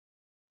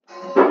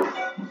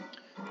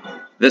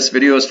This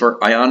video is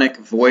for Ionic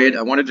Void.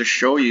 I wanted to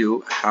show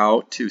you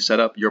how to set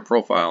up your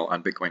profile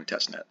on Bitcoin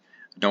testnet.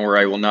 Don't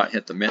worry, I will not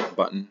hit the mint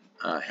button.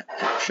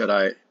 Had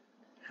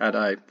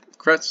I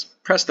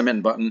pressed the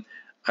mint button,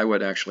 I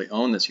would actually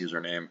own this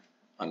username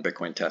on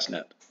Bitcoin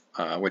testnet,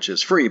 which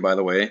is free, by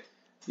the way,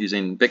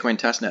 using Bitcoin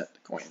testnet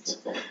coins.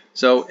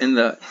 So in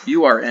the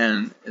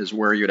URN is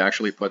where you'd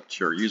actually put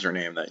your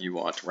username that you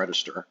want to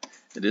register.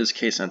 It is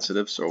case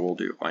sensitive, so we'll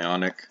do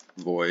Ionic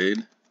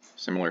Void,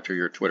 similar to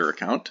your Twitter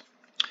account.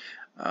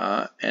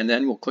 And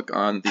then we'll click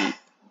on the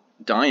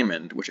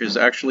diamond, which is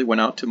actually went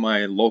out to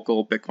my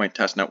local Bitcoin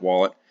testnet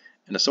wallet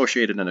and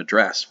associated an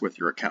address with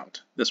your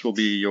account. This will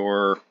be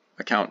your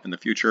account in the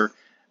future.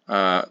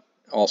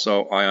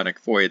 Also Ionic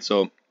Void,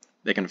 so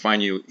they can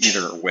find you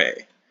either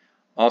way.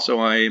 Also,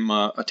 I'm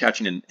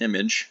attaching an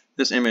image.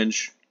 This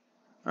image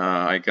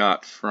I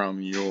got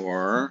from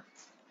your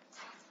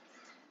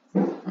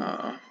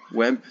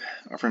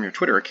from your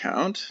Twitter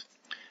account,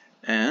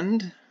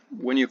 and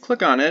when you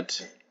click on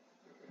it,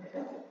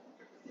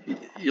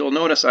 you'll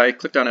notice I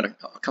clicked on it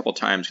a couple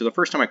times. So the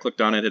first time I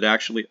clicked on it, it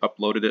actually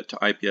uploaded it to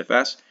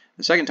IPFS.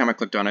 The second time I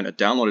clicked on it, it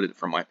downloaded it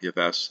from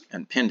IPFS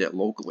and pinned it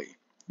locally.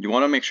 You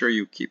want to make sure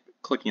you keep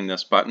clicking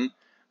this button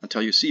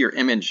until you see your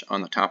image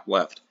on the top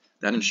left.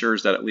 That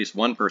ensures that at least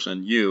one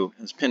person, you,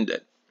 has pinned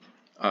it.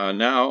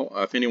 Now,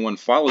 if anyone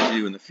follows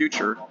you in the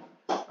future,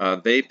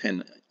 they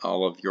pin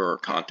all of your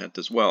content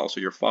as well. So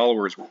your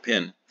followers will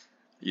pin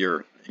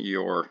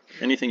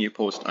anything you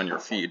post on your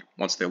feed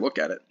once they look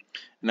at it.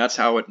 And that's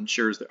how it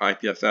ensures the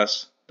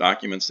IPFS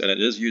documents that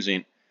it is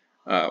using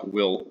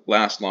will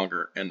last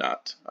longer and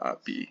not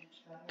be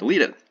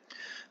deleted.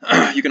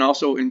 You can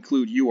also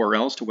include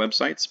URLs to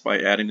websites by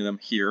adding them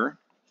here.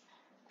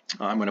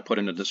 I'm going to put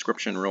in a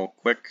description real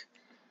quick.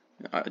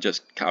 I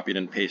just copied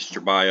and pasted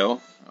your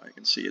bio. You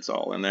can see it's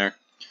all in there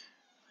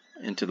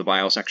into the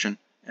bio section.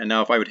 And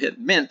now if I would hit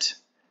mint,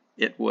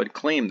 it would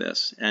claim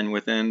this. And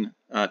within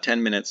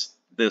 10 minutes,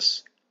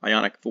 this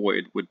Ionic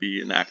Void would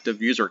be an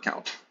active user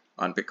account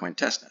on Bitcoin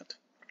testnet.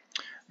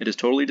 It is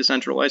totally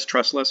decentralized,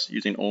 trustless,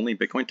 using only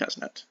Bitcoin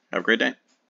testnet. Have a great day.